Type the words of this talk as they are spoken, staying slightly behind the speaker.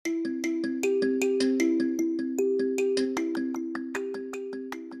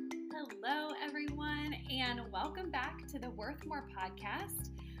Worth More podcast.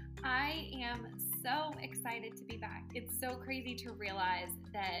 I am so excited to be back. It's so crazy to realize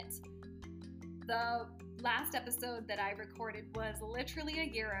that the last episode that I recorded was literally a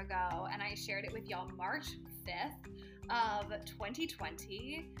year ago, and I shared it with y'all March 5th of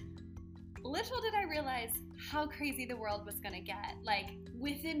 2020. Little did I realize how crazy the world was going to get, like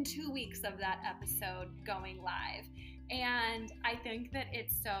within 2 weeks of that episode going live. And I think that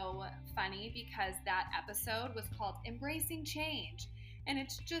it's so funny because that episode was called Embracing Change. And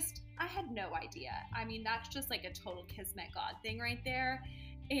it's just, I had no idea. I mean, that's just like a total Kismet God thing right there.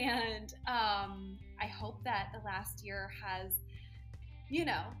 And I hope that the last year has,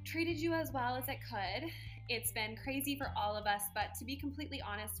 treated you as well as it could. It's been crazy for all of us, but to be completely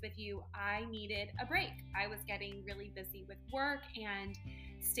honest with you, I needed a break. I was getting really busy with work and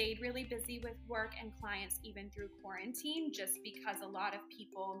stayed really busy with work and clients even through quarantine, just because a lot of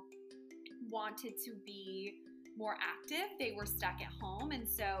people wanted to be more active. They were stuck at home, and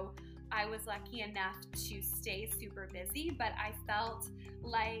so I was lucky enough to stay super busy, but I felt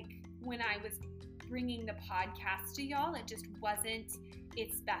like when I was bringing the podcast to y'all, it just wasn't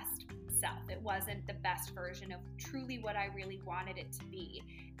its best self. It wasn't the best version of truly what I really wanted it to be.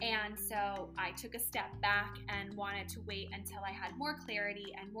 And so I took a step back and wanted to wait until I had more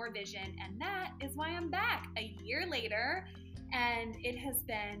clarity and more vision. And that is why I'm back a year later. And it has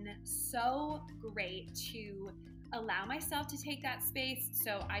been so great to allow myself to take that space.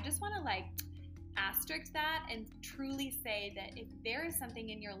 So I just want to asterisk that and truly say that if there is something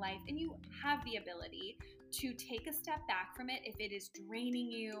in your life and you have the ability to take a step back from it, if it is draining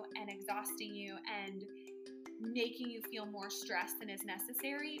you and exhausting you and making you feel more stressed than is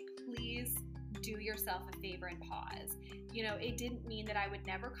necessary, please do yourself a favor and pause. It didn't mean that I would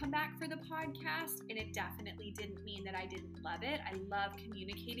never come back for the podcast, and it definitely didn't mean that I didn't love it. I love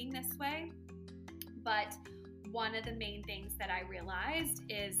communicating this way, but one of the main things that I realized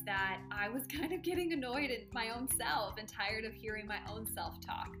is that I was kind of getting annoyed at my own self and tired of hearing my own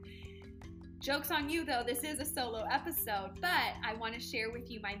self-talk. Joke's on you, though. This is a solo episode, but I want to share with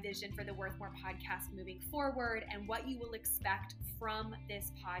you my vision for the Worth More podcast moving forward and what you will expect from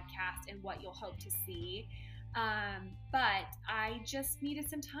this podcast and what you'll hope to see. But I just needed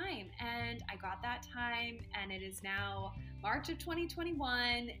some time, and I got that time, and it is now March of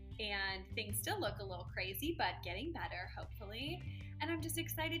 2021, and things still look a little crazy, but getting better, hopefully. And I'm just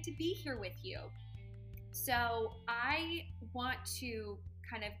excited to be here with you. So I want to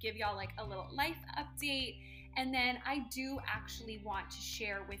kind of give y'all a little life update, and then I do actually want to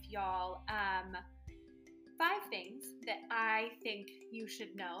share with y'all 5 things that I think you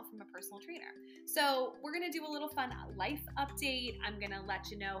should know from a personal trainer. So we're going to do a little fun life update. I'm going to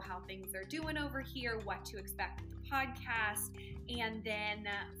let you know how things are doing over here, what to expect with the podcast, and then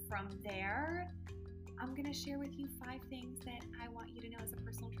from there, I'm going to share with you 5 things that I want you to know as a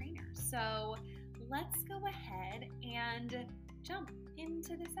personal trainer. So let's go ahead and jump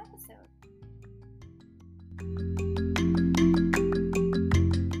into this episode.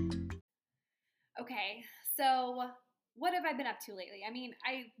 Okay, so what have I been up to lately? I mean,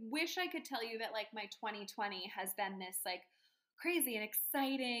 I wish I could tell you that my 2020 has been this crazy and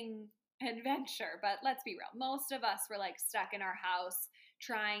exciting adventure, but let's be real. Most of us were stuck in our house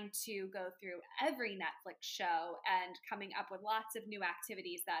trying to go through every Netflix show and coming up with lots of new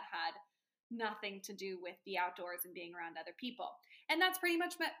activities that had nothing to do with the outdoors and being around other people. And that's pretty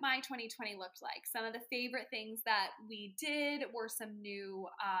much what my 2020 looked like. Some of the favorite things that we did were some new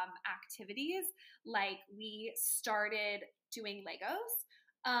activities. We started doing Legos.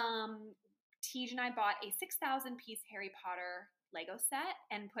 Tej and I bought a 6,000 piece Harry Potter Lego set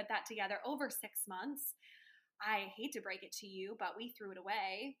and put that together over 6 months. I hate to break it to you, but we threw it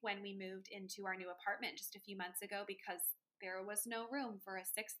away when we moved into our new apartment just a few months ago because there was no room for a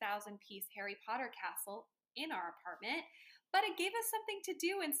 6,000 piece Harry Potter castle in our apartment, but it gave us something to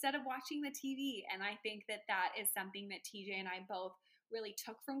do instead of watching the TV. And I think that that is something that TJ and I both really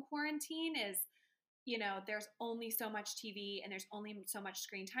took from quarantine is, there's only so much TV and there's only so much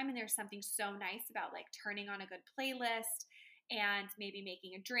screen time. And there's something so nice about turning on a good playlist and maybe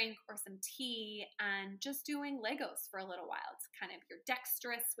making a drink or some tea and just doing Legos for a little while. It's kind of, you're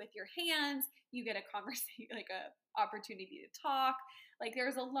dexterous with your hands. You get a conversation, a opportunity to talk.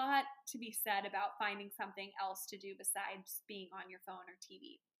 There's a lot to be said about finding something else to do besides being on your phone or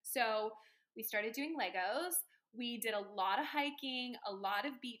TV. So we started doing Legos. We did a lot of hiking, a lot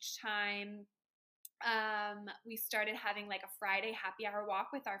of beach time. We started having a Friday happy hour walk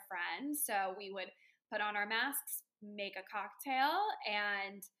with our friends. So we would put on our masks, make a cocktail,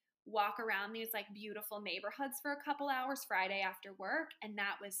 and walk around these like beautiful neighborhoods for a couple hours Friday after work. And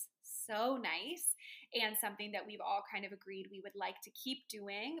that was so nice, and something that we've all kind of agreed we would like to keep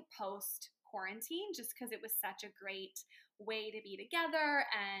doing post quarantine, just because it was such a great way to be together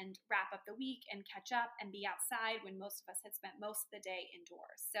and wrap up the week and catch up and be outside when most of us had spent most of the day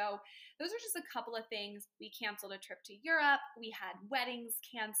indoors. So those are just a couple of things. We canceled a trip to Europe. We had weddings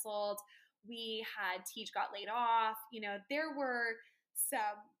canceled. We had Teach got laid off. You know, there were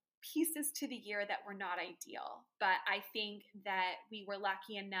some pieces to the year that were not ideal, but I think that we were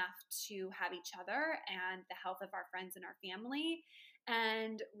lucky enough to have each other and the health of our friends and our family,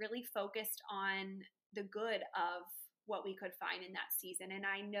 and really focused on the good of what we could find in that season. And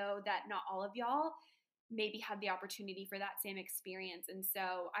I know that not all of y'all maybe had the opportunity for that same experience. And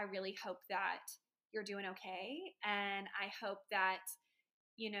so I really hope that you're doing okay. And I hope that,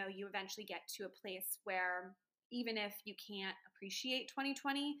 you know, you eventually get to a place where even if you can't appreciate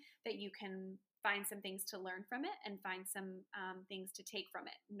 2020, that you can find some things to learn from it and find some things to take from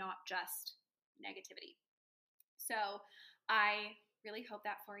it, not just negativity. So I really hope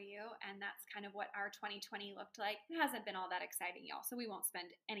that for you. And that's kind of what our 2020 looked like. It hasn't been all that exciting, y'all, so we won't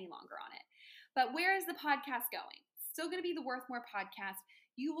spend any longer on it. But where is the podcast going? Still going to be the Worth More podcast.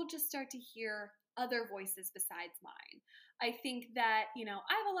 You will just start to hear other voices besides mine. I think that, you know,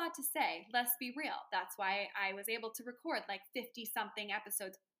 I have a lot to say. Let's be real. That's why I was able to record like 50 something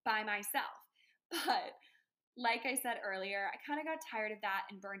episodes by myself. But like I said earlier, I kind of got tired of that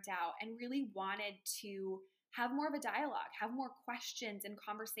and burnt out, and really wanted to have more of a dialogue, have more questions and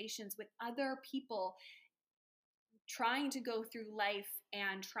conversations with other people trying to go through life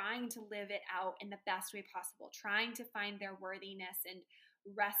and trying to live it out in the best way possible, trying to find their worthiness and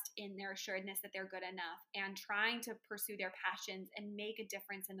rest in their assuredness that they're good enough, and trying to pursue their passions and make a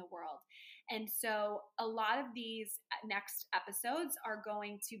difference in the world. And so a lot of these next episodes are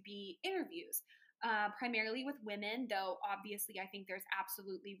going to be interviews, primarily with women, though obviously I think there's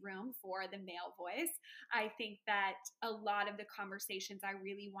absolutely room for the male voice. I think that a lot of the conversations I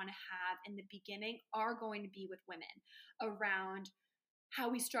really want to have in the beginning are going to be with women around how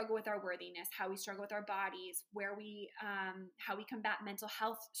we struggle with our worthiness, how we struggle with our bodies, how we combat mental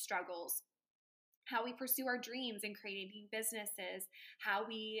health struggles, how we pursue our dreams and creating businesses, how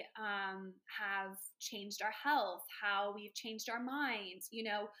we have changed our health, how we've changed our minds. You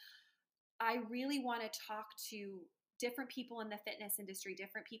know, I really want to talk to different people in the fitness industry,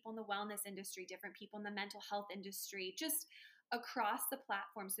 different people in the wellness industry, different people in the mental health industry, just across the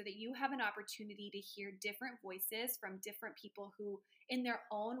platform, so that you have an opportunity to hear different voices from different people who, in their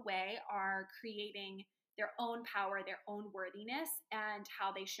own way, are creating their own power, their own worthiness, and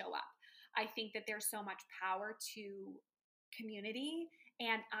how they show up. I think that there's so much power to community,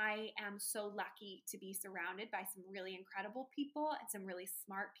 and I am so lucky to be surrounded by some really incredible people and some really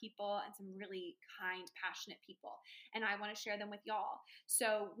smart people and some really kind, passionate people. And I want to share them with y'all.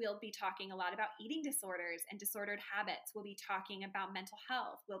 So we'll be talking a lot about eating disorders and disordered habits. We'll be talking about mental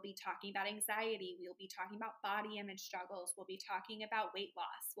health. We'll be talking about anxiety. We'll be talking about body image struggles. We'll be talking about weight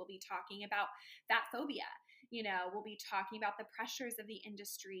loss. We'll be talking about fat phobia. You know, we'll be talking about the pressures of the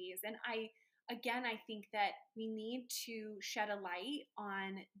industries. And I think that we need to shed a light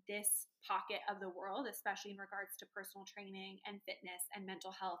on this pocket of the world, especially in regards to personal training and fitness and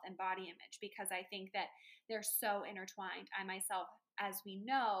mental health and body image, because I think that they're so intertwined. I myself, as we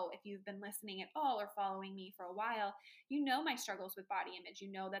know, if you've been listening at all or following me for a while, you know my struggles with body image.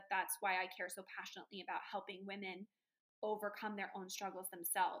 You know that that's why I care so passionately about helping women overcome their own struggles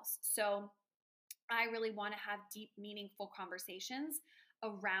themselves. So I really want to have deep, meaningful conversations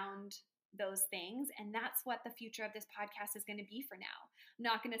around those things. And that's what the future of this podcast is going to be for now. I'm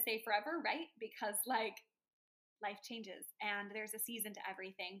not going to say forever, right? Because like life changes and there's a season to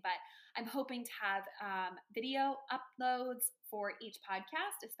everything. But I'm hoping to have video uploads for each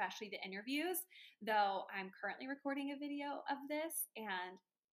podcast, especially the interviews, though I'm currently recording a video of this and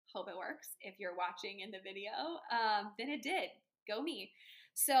hope it works. If you're watching in the video, then it did. Go me.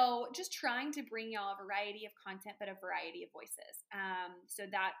 So just trying to bring y'all a variety of content, but a variety of voices. So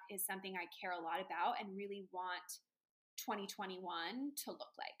that is something I care a lot about and really want 2021 to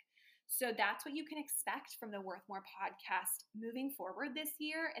look like. So that's what you can expect from the Worth More podcast moving forward this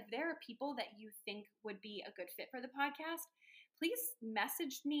year. If there are people that you think would be a good fit for the podcast, please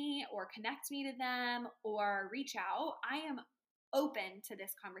message me or connect me to them or reach out. I am open to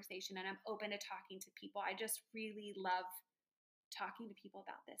this conversation and I'm open to talking to people. I just really love talking to people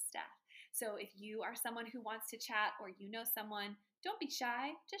about this stuff. So if you are someone who wants to chat or you know someone, don't be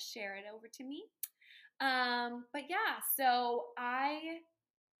shy. Just share it over to me. But yeah, so I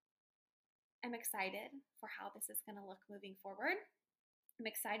am excited for how this is going to look moving forward. I'm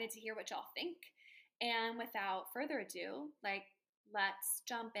excited to hear what y'all think. And without further ado, let's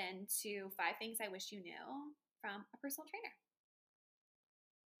jump into 5 things I wish you knew from a personal trainer.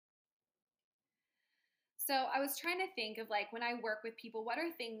 So I was trying to think of when I work with people, what are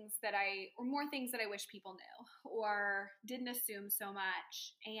more things that I wish people knew or didn't assume so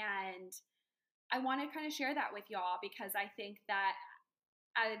much. And I want to kind of share that with y'all because I think that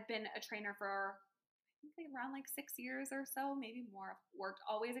I've been a trainer for around 6 years or so, maybe more. I've worked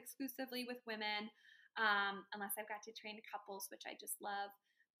always exclusively with women, unless I've got to train couples, which I just love.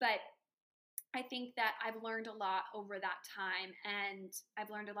 But I think that I've learned a lot over that time, and I've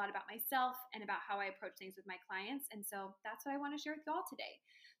learned a lot about myself and about how I approach things with my clients. And so that's what I want to share with you all today.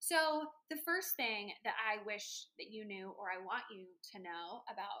 So the first thing that I wish that you knew, or I want you to know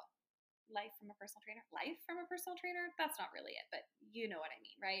about life from a personal trainer, that's not really it, but you know what I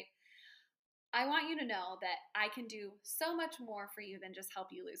mean, right? I want you to know that I can do so much more for you than just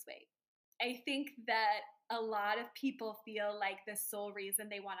help you lose weight. I think that a lot of people feel like the sole reason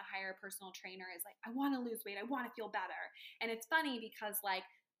they want to hire a personal trainer is I want to lose weight, I want to feel better. And it's funny because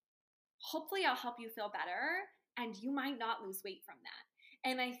hopefully I'll help you feel better and you might not lose weight from that.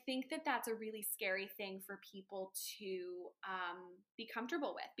 And I think that that's a really scary thing for people to be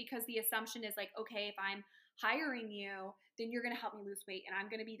comfortable with, because the assumption is okay, if I'm hiring you, then you're going to help me lose weight and I'm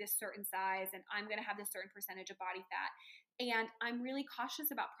going to be this certain size and I'm going to have this certain percentage of body fat. And I'm really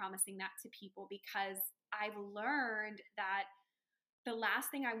cautious about promising that to people because I've learned that the last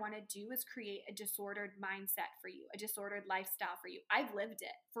thing I want to do is create a disordered mindset for you, a disordered lifestyle for you. I've lived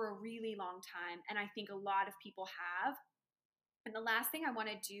it for a really long time, and I think a lot of people have. And the last thing I want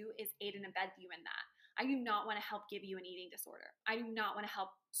to do is aid and abet you in that. I do not want to help give you an eating disorder. I do not want to help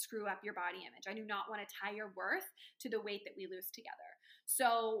screw up your body image. I do not want to tie your worth to the weight that we lose together.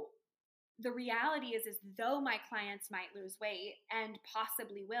 So the reality is though my clients might lose weight and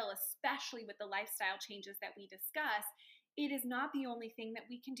possibly will, especially with the lifestyle changes that we discuss, it is not the only thing that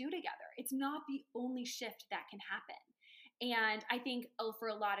we can do together. It's not the only shift that can happen. And I think for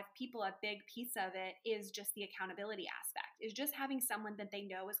a lot of people, a big piece of it is just the accountability aspect, is just having someone that they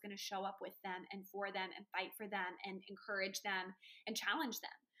know is going to show up with them and for them and fight for them and encourage them and challenge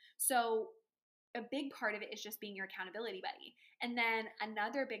them. So a big part of it is just being your accountability buddy. And then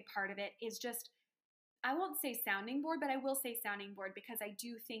another big part of it is just, I won't say sounding board, but I will say sounding board because I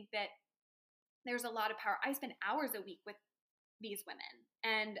do think that there's a lot of power. I spend hours a week with these women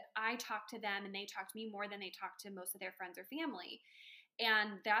and I talk to them and they talk to me more than they talk to most of their friends or family.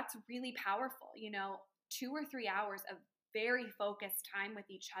 And that's really powerful. 2 or 3 hours of very focused time with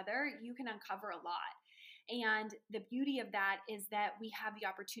each other, you can uncover a lot. And the beauty of that is that we have the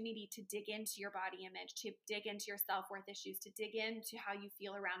opportunity to dig into your body image, to dig into your self-worth issues, to dig into how you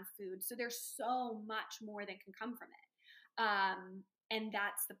feel around food. So there's so much more that can come from it. And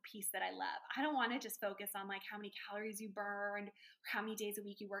that's the piece that I love. I don't want to just focus on how many calories you burned or how many days a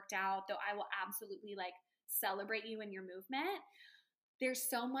week you worked out, though I will absolutely celebrate you in your movement. There's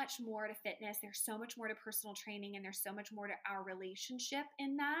so much more to fitness. There's so much more to personal training, and there's so much more to our relationship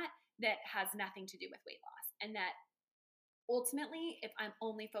in that has nothing to do with weight loss. And that ultimately, if I'm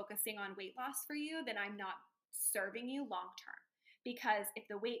only focusing on weight loss for you, then I'm not serving you long term. Because if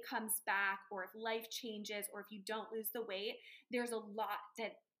the weight comes back, or if life changes, or if you don't lose the weight, there's a lot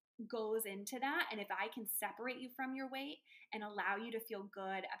that goes into that. And if I can separate you from your weight and allow you to feel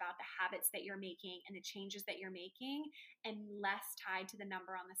good about the habits that you're making and the changes that you're making, and less tied to the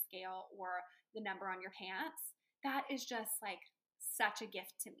number on the scale or the number on your pants, that is just such a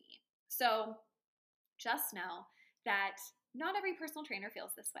gift to me. So just know that not every personal trainer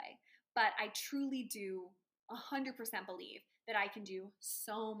feels this way, but I truly do 100% believe that I can do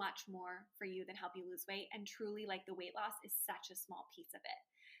so much more for you than help you lose weight. And truly, the weight loss is such a small piece of it.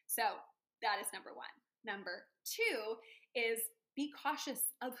 So that is number one. Number two is be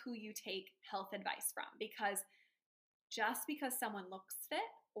cautious of who you take health advice from, because just because someone looks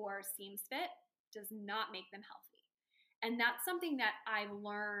fit or seems fit does not make them healthy. And that's something that I've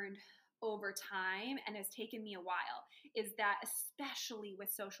learned over time and has taken me a while, is that especially with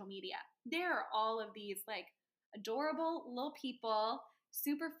social media, there are all of these adorable little people,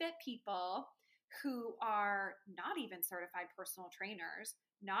 super fit people who are not even certified personal trainers,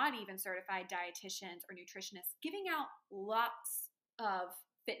 not even certified dietitians or nutritionists, giving out lots of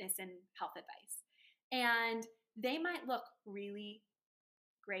fitness and health advice. And they might look really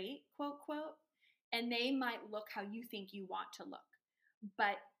great, quote, quote, and they might look how you think you want to look,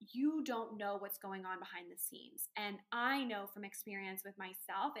 but you don't know what's going on behind the scenes. And I know from experience with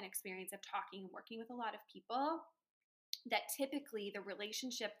myself and experience of talking and working with a lot of people that typically the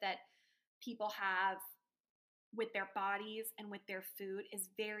relationship that people have with their bodies and with their food is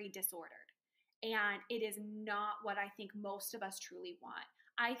very disordered. And it is not what I think most of us truly want.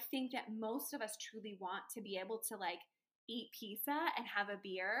 I think that most of us truly want to be able to like eat pizza and have a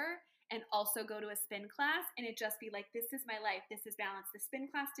beer and also go to a spin class and it just be like, this is my life, this is balance. The spin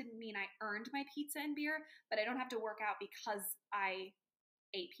class didn't mean I earned my pizza and beer, but I don't have to work out because I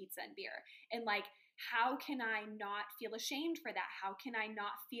ate pizza and beer. And like, how can I not feel ashamed for that? How can I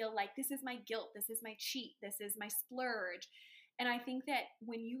not feel like this is my guilt, this is my cheat, this is my splurge? And I think that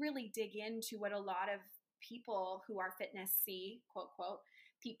when you really dig into what a lot of people who are fitness see, quote, quote,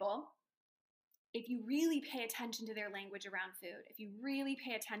 people, if you really pay attention to their language around food, if you really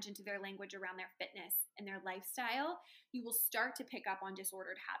pay attention to their language around their fitness and their lifestyle, you will start to pick up on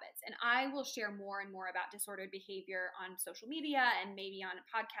disordered habits. And I will share more and more about disordered behavior on social media and maybe on a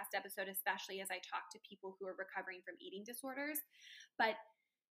podcast episode, especially as I talk to people who are recovering from eating disorders. But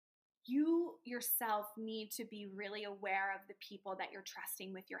you yourself need to be really aware of the people that you're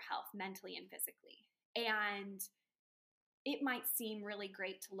trusting with your health mentally and physically. And it might seem really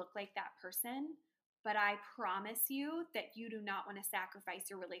great to look like that person, but I promise you that you do not want to sacrifice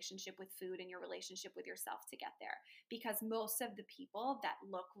your relationship with food and your relationship with yourself to get there, because most of the people that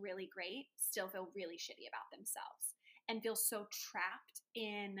look really great still feel really shitty about themselves and feel so trapped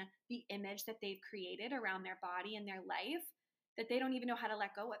in the image that they've created around their body and their life that they don't even know how to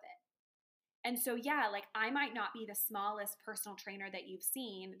let go of it. And so, yeah, like I might not be the smallest personal trainer that you've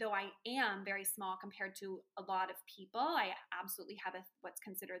seen, though I am very small compared to a lot of people. I absolutely have what's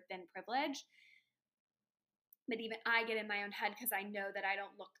considered thin privilege. But even I get in my own head because I know that I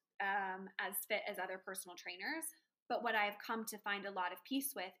don't look as fit as other personal trainers. But what I've come to find a lot of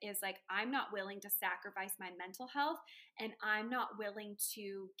peace with is like, I'm not willing to sacrifice my mental health, and I'm not willing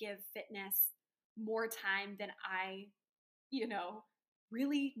to give fitness more time than I,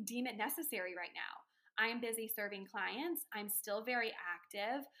 really deem it necessary right now. I'm busy serving clients. I'm still very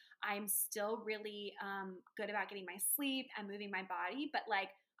active. I'm still really good about getting my sleep and moving my body. But like,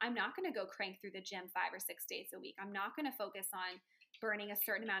 I'm not going to go crank through the gym 5 or 6 days a week. I'm not going to focus on burning a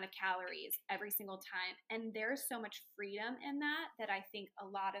certain amount of calories every single time. And there's so much freedom in that I think a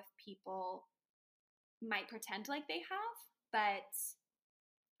lot of people might pretend like they have, but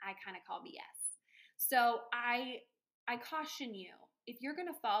I kind of call BS. So I caution you, if you're going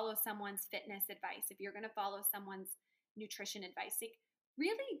to follow someone's fitness advice, if you're going to follow someone's nutrition advice, like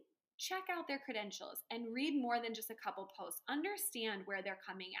really check out their credentials and read more than just a couple posts. Understand where they're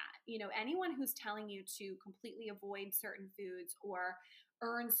coming at. Anyone who's telling you to completely avoid certain foods or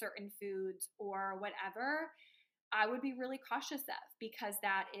earn certain foods or whatever, I would be really cautious of, because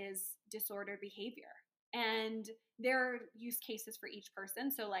that is disordered behavior. And there are use cases for each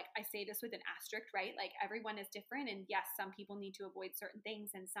person. So like I say this with an asterisk, right? Like everyone is different. And yes, some people need to avoid certain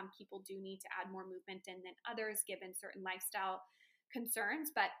things and some people do need to add more movement in than others given certain lifestyle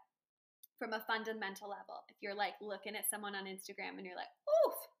concerns. But from a fundamental level, if you're like looking at someone on Instagram and you're like,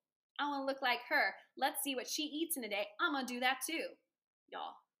 oof, I want to look like her. Let's see what she eats in a day. I'm going to do that too.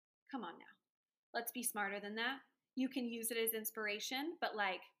 Y'all, come on now. Let's be smarter than that. You can use it as inspiration, but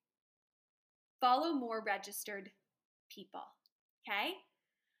like follow more registered people. Okay.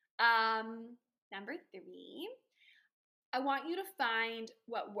 Number 3, I want you to find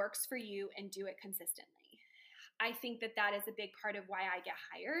what works for you and do it consistently. I think that is a big part of why I get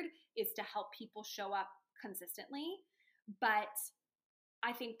hired, is to help people show up consistently. But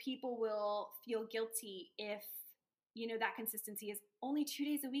I think people will feel guilty if, that consistency is only 2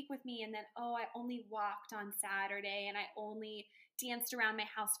 days a week with me. And then, I only walked on Saturday and I only danced around my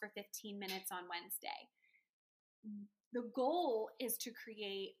house for 15 minutes on Wednesday. The goal is to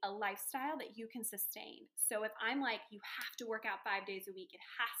create a lifestyle that you can sustain. So if I'm like, you have to work out 5 days a week, it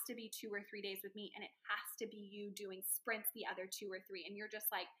has to be 2 or 3 days with me, and it has to be you doing sprints the other 2 or 3. And you're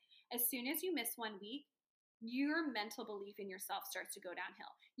just like, as soon as you miss 1 week, your mental belief in yourself starts to go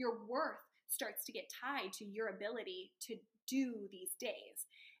downhill. Your worth starts to get tied to your ability to do these days.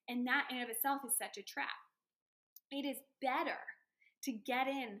 And that in of itself is such a trap. It is better to get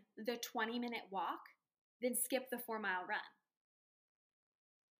in the 20-minute walk than skip the 4-mile run.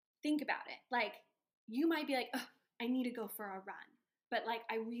 Think about it. Like, you might be like, oh, I need to go for a run, but like,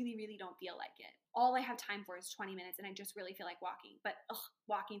 I really, really don't feel like it. All I have time for is 20 minutes and I just really feel like walking, but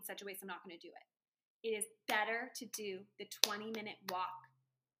walking in such a way so I'm not going to do it. It is better to do the 20-minute walk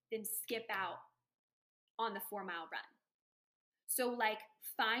than skip out on the 4-mile run. So like,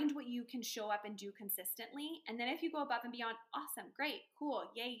 find what you can show up and do consistently. And then if you go above and beyond, awesome, great, cool,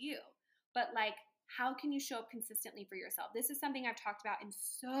 yay you. But like, how can you show up consistently for yourself? This is something I've talked about in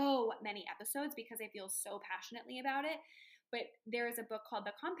so many episodes because I feel so passionately about it. But there is a book called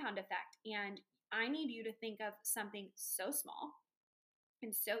The Compound Effect, and I need you to think of something so small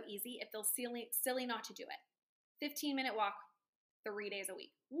and so easy, it feels silly not to do it. 15-minute walk 3 days a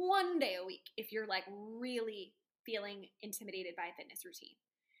week, 1 day a week, if you're like really feeling intimidated by a fitness routine.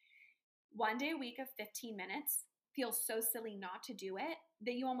 1 day a week of 15 minutes feels so silly not to do it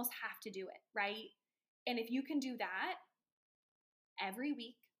that you almost have to do it, right? And if you can do that every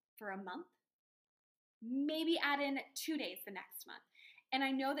week for a month, maybe add in 2 days the next month. And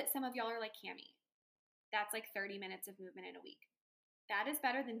I know that some of y'all are like, Cami, that's like 30 minutes of movement in a week. That is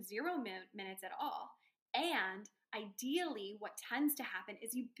better than 0 minutes at all. And ideally, what tends to happen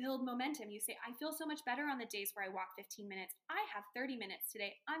is you build momentum. You say, I feel so much better on the days where I walk 15 minutes. I have 30 minutes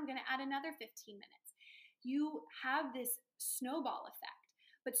today. I'm going to add another 15 minutes. You have this snowball effect.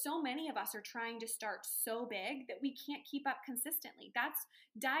 But so many of us are trying to start so big that we can't keep up consistently. That's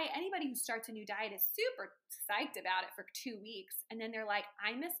diet. Anybody who starts a new diet is super psyched about it for 2 weeks. And then they're like,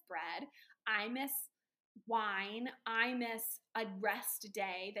 I miss bread. I miss wine. I miss a rest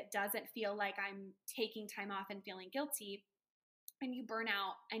day that doesn't feel like I'm taking time off and feeling guilty. And you burn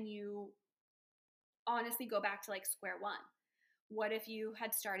out and you honestly go back to like square one. What if you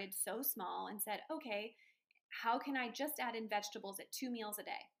had started so small and said, okay, how can I just add in vegetables at 2 meals a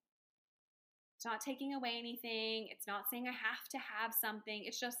day? It's not taking away anything. It's not saying I have to have something.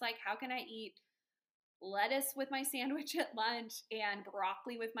 It's just like, how can I eat lettuce with my sandwich at lunch and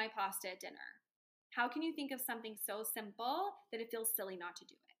broccoli with my pasta at dinner? How can you think of something so simple that it feels silly not to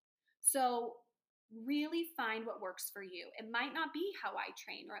do it? So really find what works for you. It might not be how I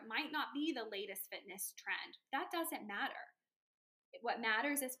train, or it might not be the latest fitness trend. That doesn't matter. What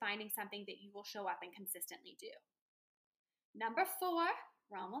matters is finding something that you will show up and consistently do. Number 4,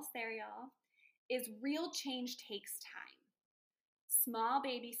 we're almost there, y'all, is real change takes time. Small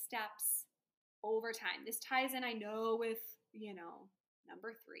baby steps over time. This ties in, I know, with,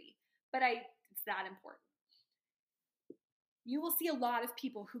 number 3, but it's that important. You will see a lot of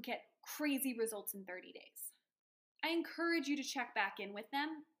people who get crazy results in 30 days. I encourage you to check back in with them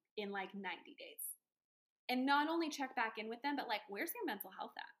in like 90 days. And not only check back in with them, but like, where's their mental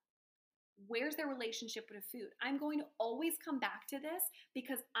health at? Where's their relationship with food? I'm going to always come back to this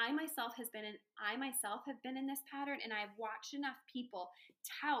because I myself have been in this pattern, and I've watched enough people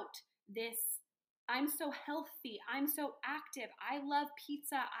tout this. I'm so healthy. I'm so active. I love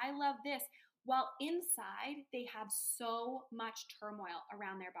pizza. I love this. While inside, they have so much turmoil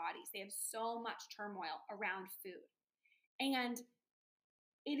around their bodies. They have so much turmoil around food. And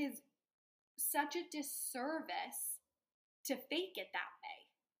it is such a disservice to fake it that way.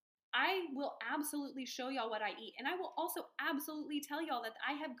 I will absolutely show y'all what I eat. And I will also absolutely tell y'all that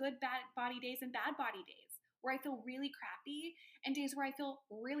I have good bad body days and bad body days where I feel really crappy and days where I feel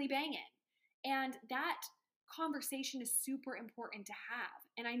really banging. And that conversation is super important to have.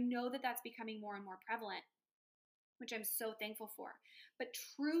 And I know that that's becoming more and more prevalent, which I'm so thankful for. But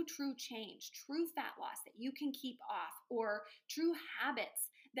true change, true fat loss that you can keep off, or true habits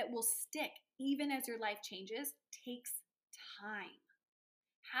that will stick even as your life changes, takes time.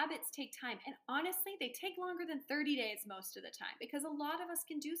 Habits take time. And honestly, they take longer than 30 days most of the time, because a lot of us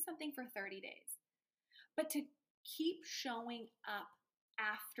can do something for 30 days. But to keep showing up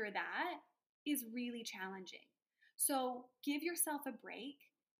after that is really challenging. So give yourself a break.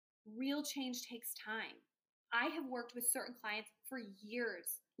 Real change takes time. I have worked with certain clients for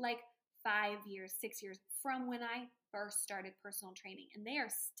years, like 5 years, 6 years, from when I first started personal training, and they are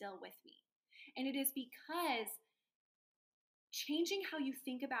still with me. And it is because changing how you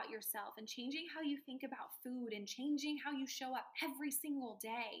think about yourself and changing how you think about food and changing how you show up every single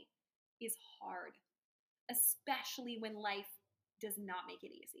day is hard, especially when life does not make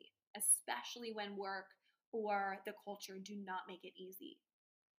it easy, especially when work or the culture do not make it easy.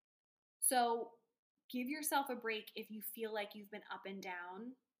 So give yourself a break if you feel like you've been up and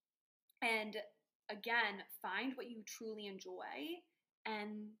down. And again, find what you truly enjoy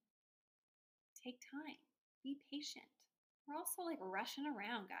and take time. Be patient. We're also like rushing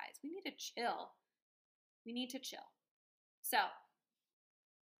around, guys. We need to chill. So,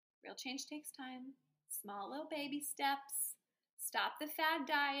 real change takes time. Small little baby steps. Stop the fad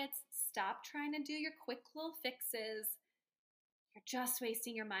diets. Stop trying to do your quick little fixes. You're just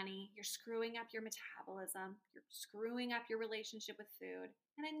wasting your money. You're screwing up your metabolism. You're screwing up your relationship with food.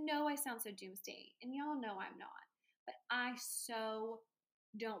 And I know I sound so doomsday, and y'all know I'm not. But I so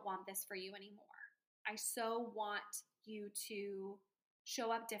don't want this for you anymore. I so want you to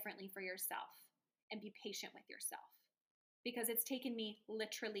show up differently for yourself and be patient with yourself, because it's taken me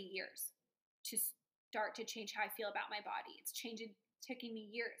literally years to start to change how I feel about my body. It's taken me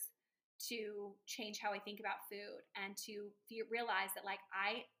years to change how I think about food and to realize that like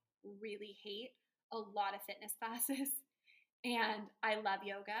I really hate a lot of fitness classes. And I love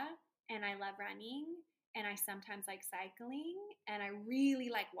yoga and I love running and I sometimes like cycling and I really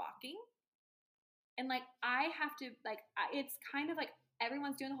like walking. And like I have to like it's kind of like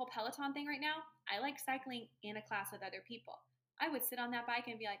everyone's doing the whole Peloton thing right now. I like cycling in a class with other people. I would sit on that bike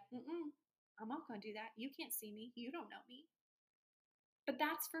and be like, I'm not going to do that. You can't see me. You don't know me. But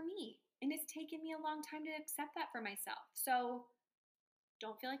that's for me. And it's taken me a long time to accept that for myself. So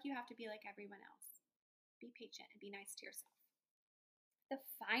don't feel like you have to be like everyone else. Be patient and be nice to yourself. The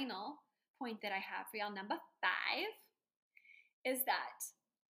final point that I have for y'all, number 5, is that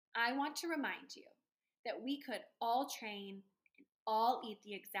I want to remind you that we could all train and all eat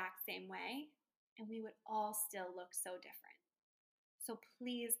the exact same way, and we would all still look so different. So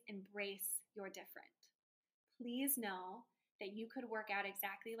please embrace your different. Please know that you could work out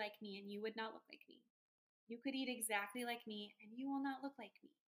exactly like me and you would not look like me. You could eat exactly like me and you will not look like me.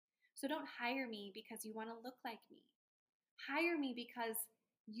 So don't hire me because you want to look like me. Hire me because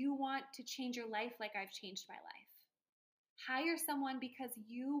you want to change your life like I've changed my life. Hire someone because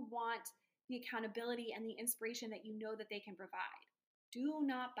you want the accountability and the inspiration that you know that they can provide. Do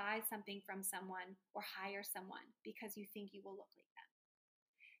not buy something from someone or hire someone because you think you will look like them.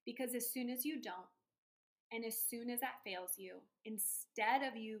 Because as soon as you don't, and as soon as that fails you, instead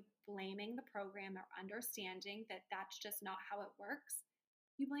of you blaming the program or understanding that that's just not how it works,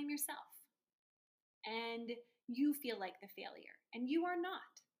 you blame yourself. And you feel like the failure. And you are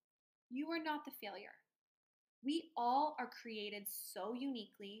not. You are not the failure. We all are created so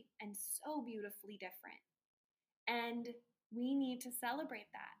uniquely and so beautifully different. And we need to celebrate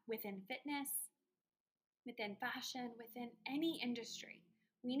that within fitness, within fashion, within any industry.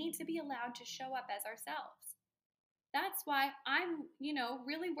 We need to be allowed to show up as ourselves. That's why I'm,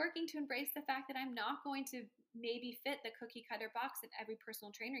 really working to embrace the fact that I'm not going to maybe fit the cookie cutter box of every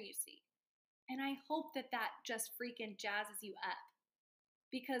personal trainer you see. And I hope that that just freaking jazzes you up.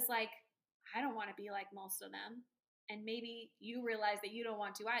 Because, I don't want to be like most of them. And maybe you realize that you don't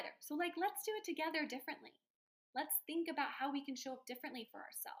want to either. So, let's do it together differently. Let's think about how we can show up differently for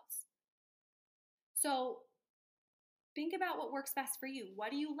ourselves. So, think about what works best for you.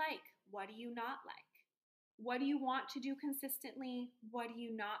 What do you like? What do you not like? What do you want to do consistently? What do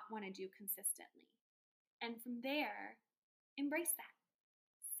you not want to do consistently? And from there, embrace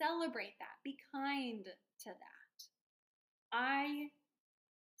that. Celebrate that. Be kind to that. I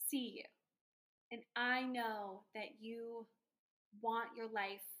see you. And I know that you want your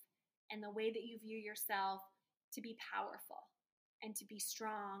life and the way that you view yourself to be powerful and to be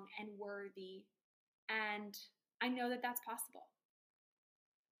strong and worthy. And I know that that's possible.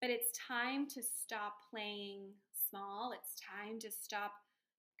 But it's time to stop playing small. It's time to stop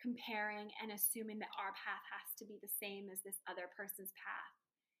comparing and assuming that our path has to be the same as this other person's path.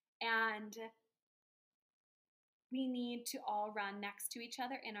 And we need to all run next to each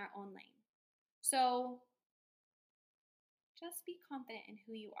other in our own lane. So just be confident in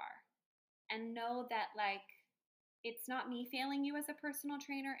who you are and know that it's not me failing you as a personal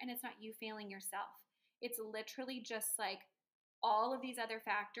trainer and it's not you failing yourself. It's literally just all of these other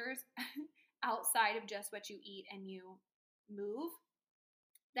factors outside of just what you eat and you move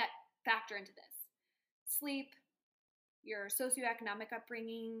that factor into this. Sleep, your socioeconomic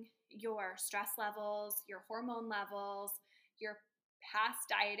upbringing, your stress levels, your hormone levels, your past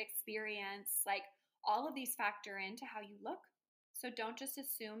diet experience, all of these factor into how you look. So don't just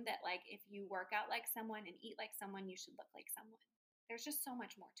assume that if you work out like someone and eat like someone, you should look like someone. There's just so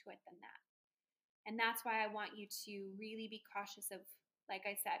much more to it than that. And that's why I want you to really be cautious of, like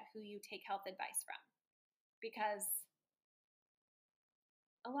I said, who you take health advice from. Because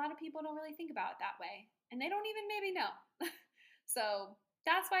a lot of people don't really think about it that way. And they don't even maybe know. So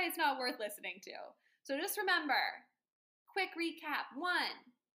that's why it's not worth listening to. So just remember, quick recap. 1,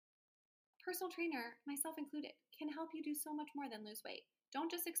 personal trainer, myself included, can help you do so much more than lose weight. Don't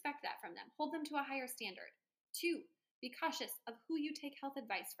just expect that from them. Hold them to a higher standard. 2, be cautious of who you take health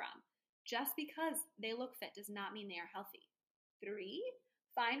advice from. Just because they look fit does not mean they are healthy. 3,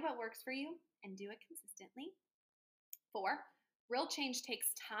 find what works for you and do it consistently. 4, real change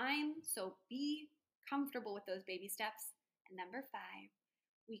takes time, so be comfortable with those baby steps. And number 5,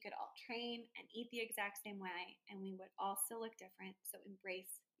 we could all train and eat the exact same way and we would all still look different, so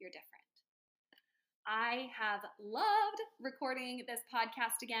embrace your different. I have loved recording this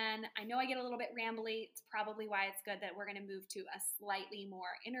podcast again. I know I get a little bit rambly. It's probably why it's good that we're going to move to a slightly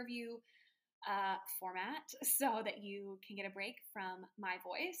more interview format so that you can get a break from my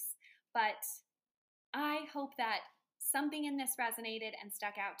voice. But I hope that something in this resonated and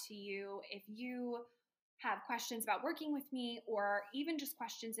stuck out to you. If you have questions about working with me, or even just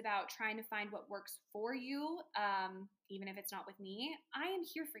questions about trying to find what works for you, even if it's not with me, I am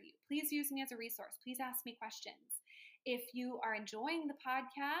here for you. Please use me as a resource. Please ask me questions. If you are enjoying the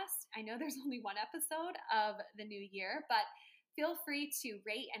podcast, I know there's only one episode of the new year, but feel free to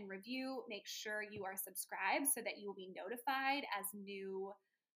rate and review. Make sure you are subscribed so that you will be notified as new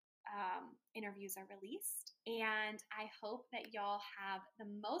interviews are released. And I hope that y'all have the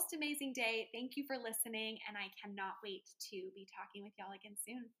most amazing day. Thank you for listening, and I cannot wait to be talking with y'all again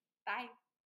soon. Bye.